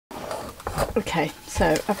Okay,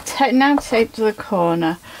 so I've now taped the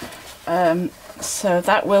corner, so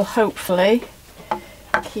that will hopefully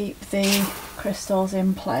keep the crystals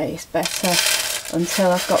in place better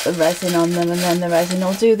until I've got the resin on them, and then the resin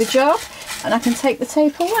will do the job and I can take the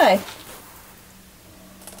tape away.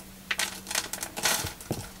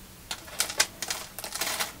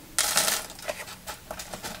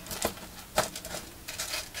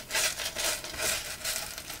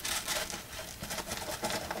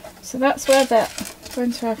 So that's where that, I'm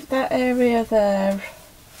going to have that area there.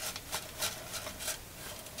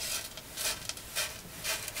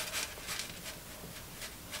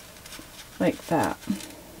 Like that.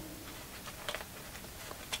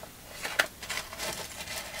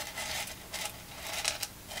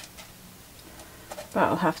 But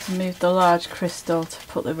I'll have to move the large crystal to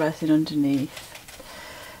put the resin underneath.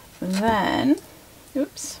 And then,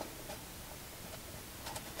 oops.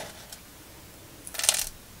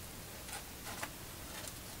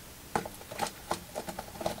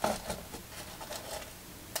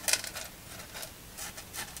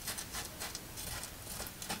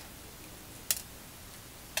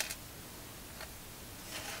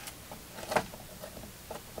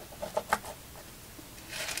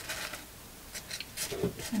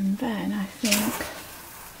 And then I think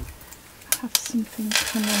I have something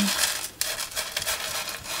coming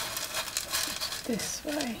this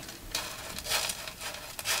way.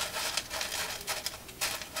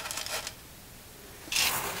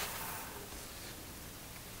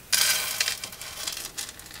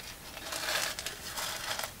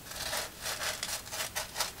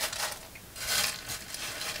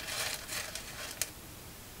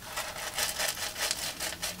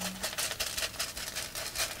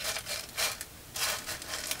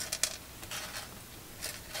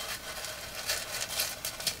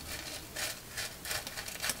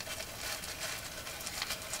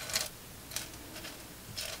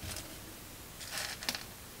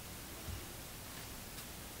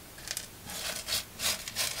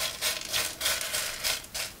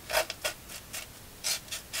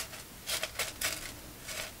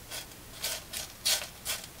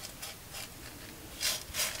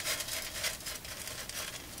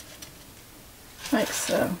 Like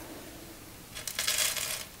so.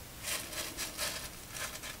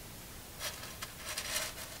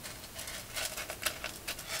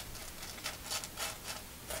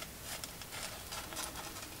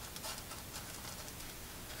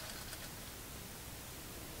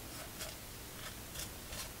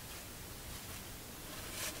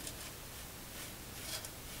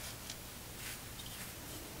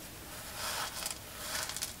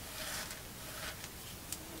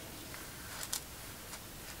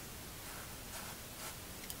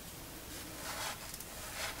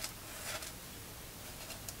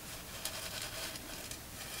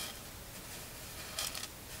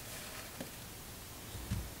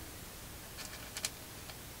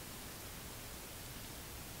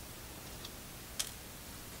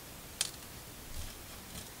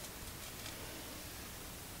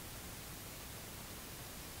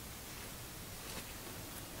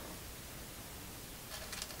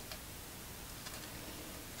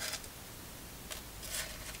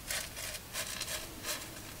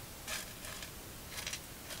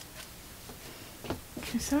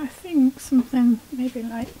 Okay, so I think something maybe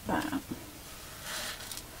like that.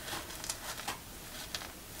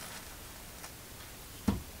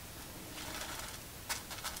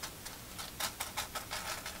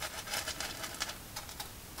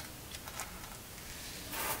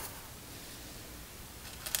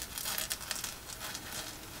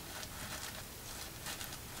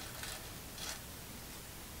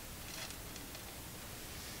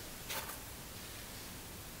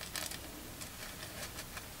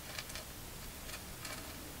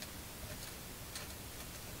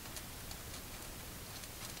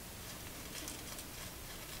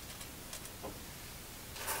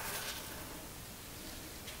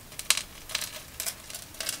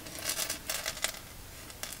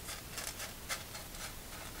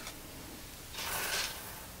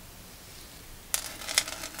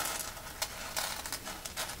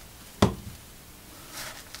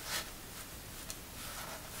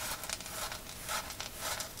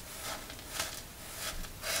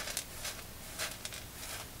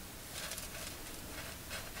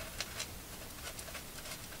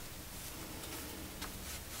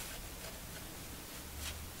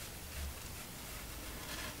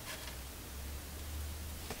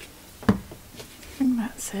 I think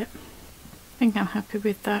that's it. I think I'm happy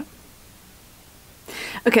with that.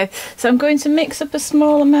 Okay, so I'm going to mix up a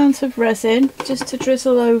small amount of resin just to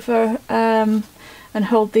drizzle over and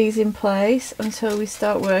hold these in place until we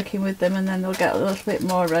start working with them, and then they'll get a little bit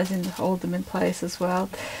more resin to hold them in place as well.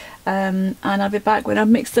 And I'll be back when I've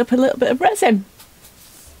mixed up a little bit of resin.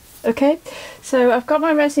 Okay, so I've got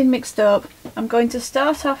my resin mixed up. I'm going to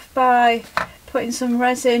start off by putting some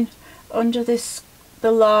resin under the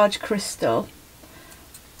large crystal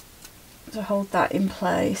to hold that in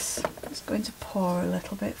place. I'm just going to pour a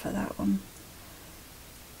little bit for that one.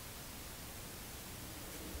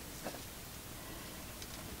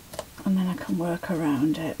 And then I can work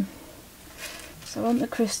around it. So I want the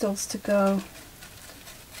crystals to go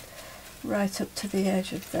right up to the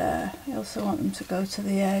edge of there. I also want them to go to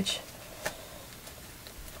the edge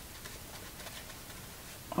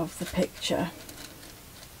of the picture.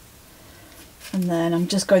 And then I'm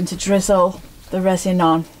just going to drizzle the resin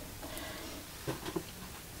on.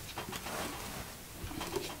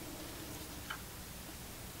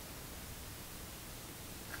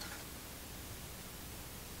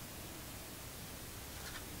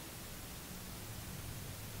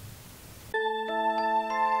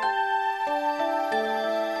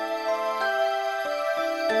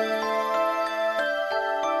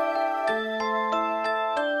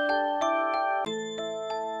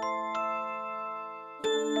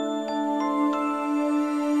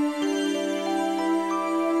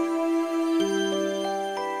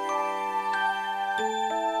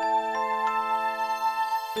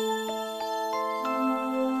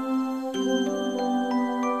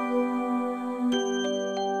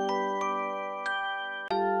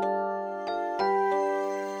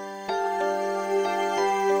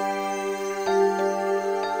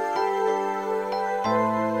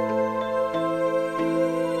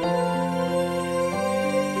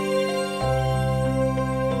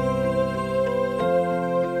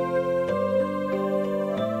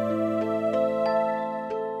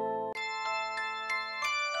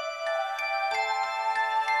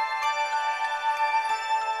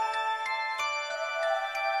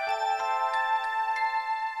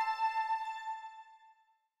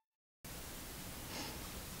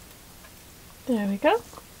 There we go.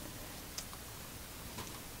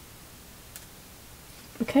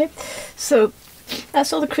 Okay, so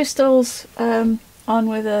that's all the crystals on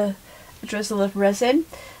with a drizzle of resin.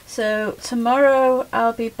 So tomorrow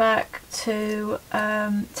I'll be back to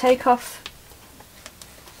take off,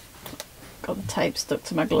 got the tape stuck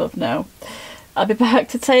to my glove now. I'll be back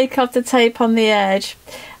to take off the tape on the edge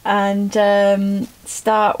and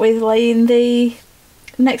start with laying the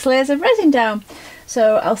next layers of resin down.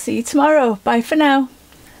 So I'll see you tomorrow. Bye for now.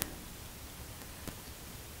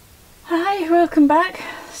 Hi, welcome back.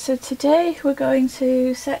 So today we're going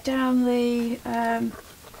to set down the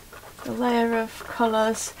layer of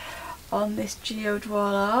colours on this geode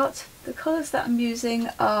wall art. The colours that I'm using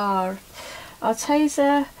are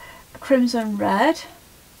Arteza Crimson Red,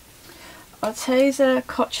 Arteza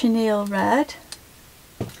Cochineal Red,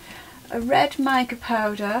 a red mica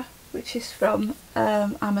powder, which is from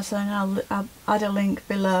Amazon, I'll add a link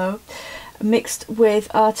below, mixed with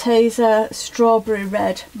Arteza Strawberry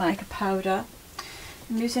Red mica powder.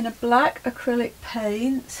 I'm using a black acrylic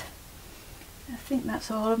paint. I think that's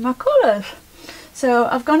all of my colours. So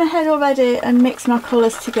I've gone ahead already and mixed my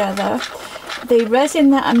colours together. The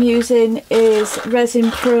resin that I'm using is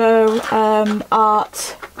Resin Pro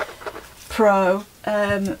Art Pro,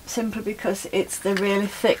 simply because it's the really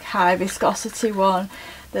thick, high viscosity one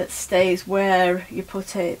that stays where you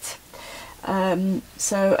put it.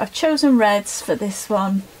 So I've chosen reds for this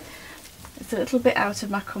one. It's a little bit out of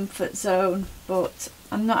my comfort zone, but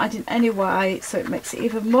I'm not adding any white, so it makes it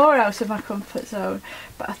even more out of my comfort zone,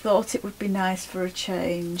 but I thought it would be nice for a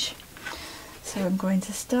change. So I'm going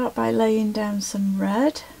to start by laying down some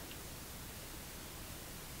red.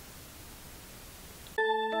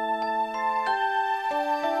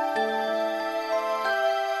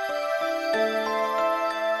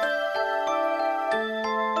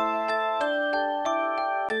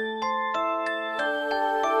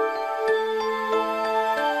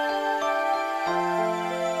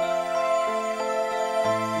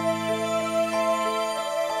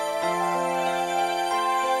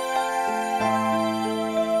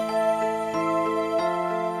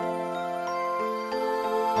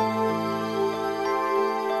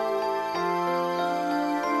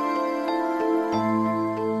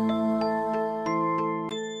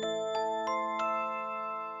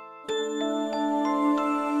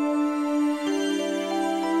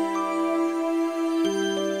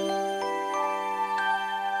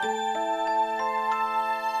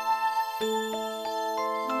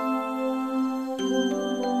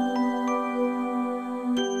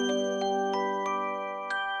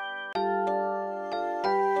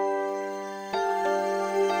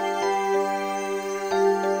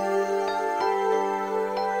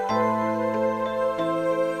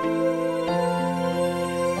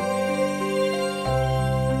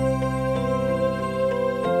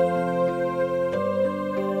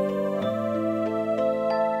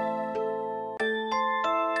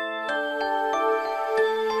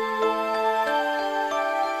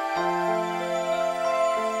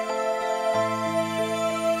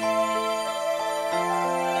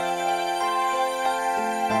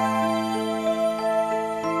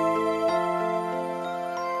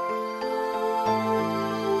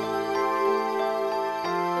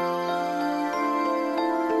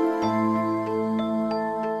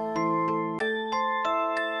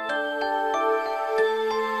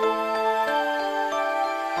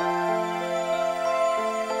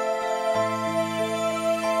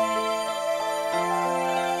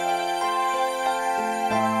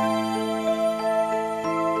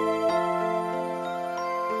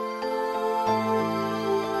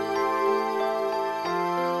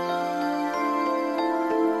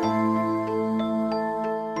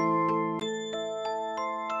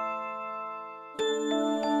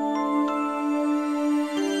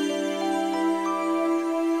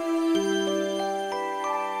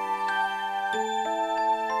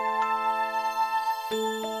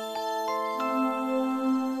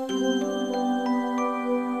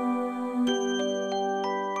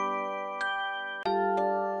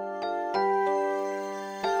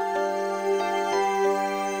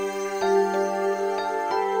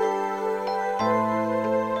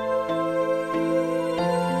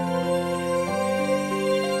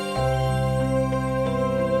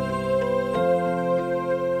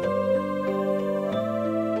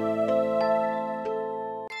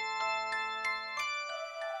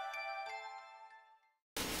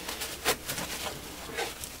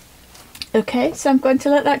 Okay, so I'm going to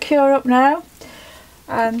let that cure up now,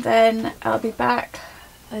 and then I'll be back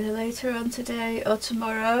either later on today or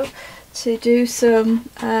tomorrow to do some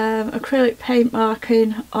acrylic paint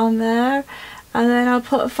marking on there, and then I'll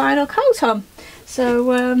put a final coat on.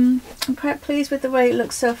 So I'm quite pleased with the way it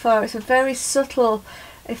looks so far. It's a very subtle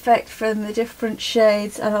effect from the different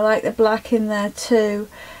shades, and I like the black in there too.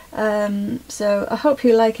 So I hope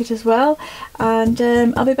you like it as well, and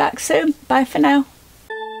I'll be back soon. Bye for now.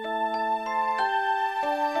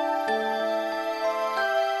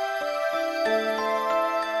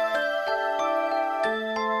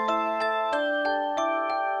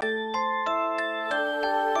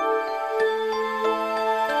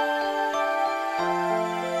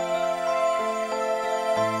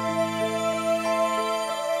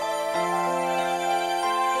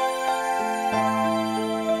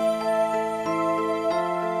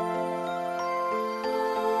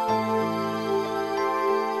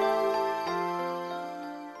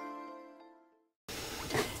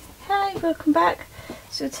 Welcome back.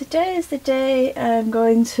 So today is the day I'm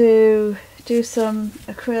going to do some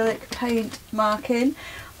acrylic paint marking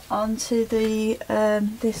onto the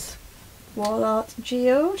this wall art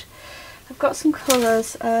geode. I've got some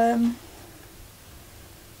colours. Don't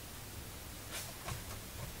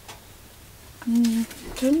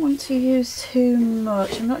want to use too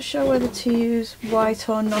much. I'm not sure whether to use white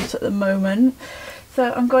or not at the moment,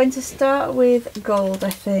 so I'm going to start with gold,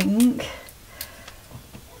 I think.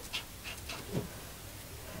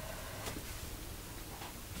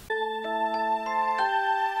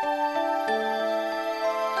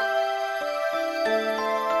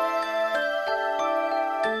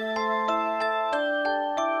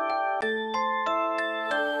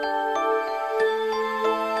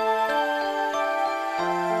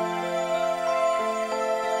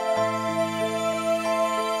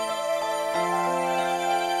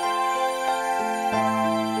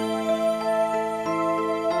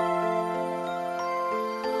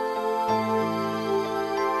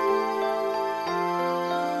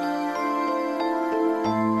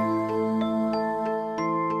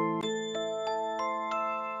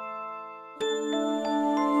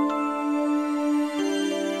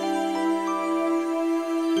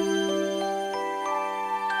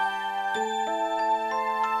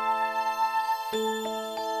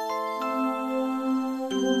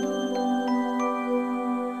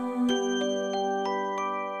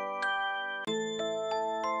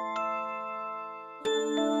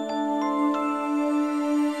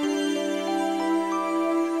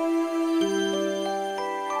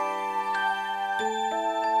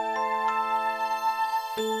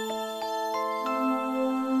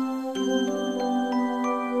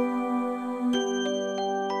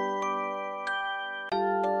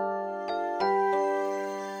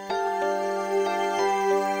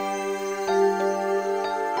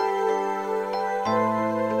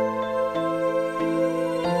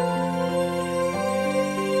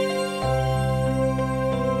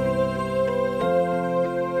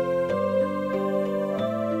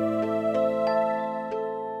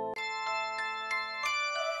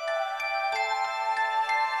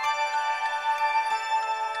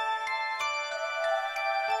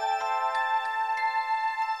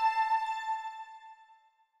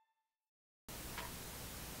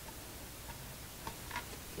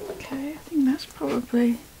 Okay, I think that's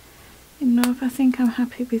probably enough. I think I'm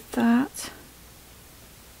happy with that.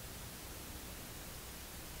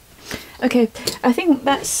 Okay, I think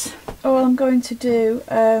that's all I'm going to do.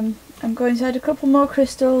 I'm going to add a couple more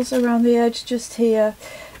crystals around the edge just here,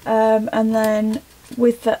 and then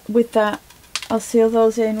with that I'll seal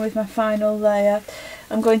those in with my final layer.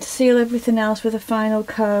 I'm going to seal everything else with a final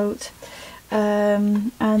coat,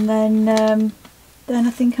 and then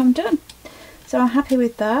I think I'm done. So I'm happy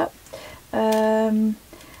with that.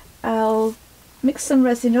 I'll mix some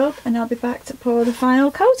resin up and I'll be back to pour the final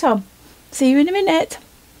coat on. See you in a minute.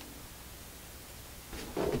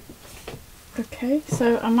 Okay,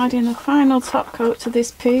 so I'm adding the final top coat to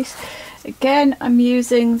this piece. Again, I'm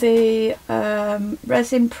using the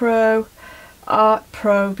Resin Pro Art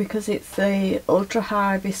Pro because it's the ultra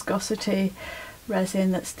high viscosity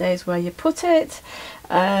resin that stays where you put it.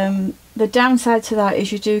 The downside to that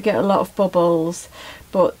is you do get a lot of bubbles,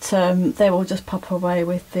 but they will just pop away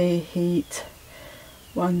with the heat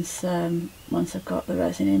once I've got the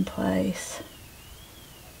resin in place.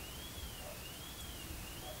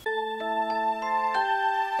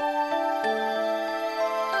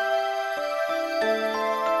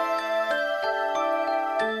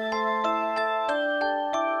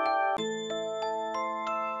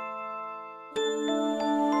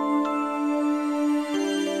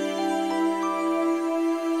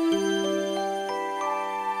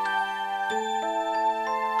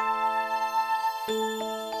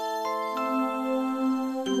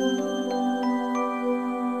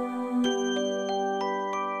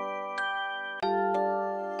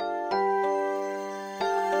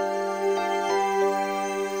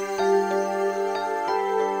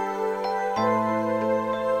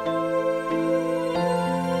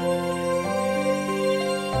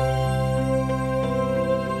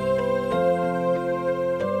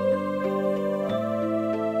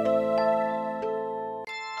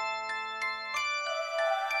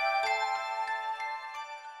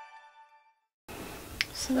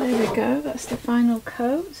 So there we go, that's the final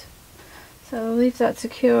coat. So I'll leave that to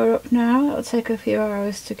cure up now. It'll take a few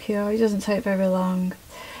hours to cure, it doesn't take very long.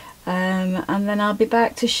 And then I'll be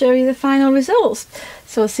back to show you the final results.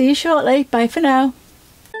 So I'll see you shortly, bye for now.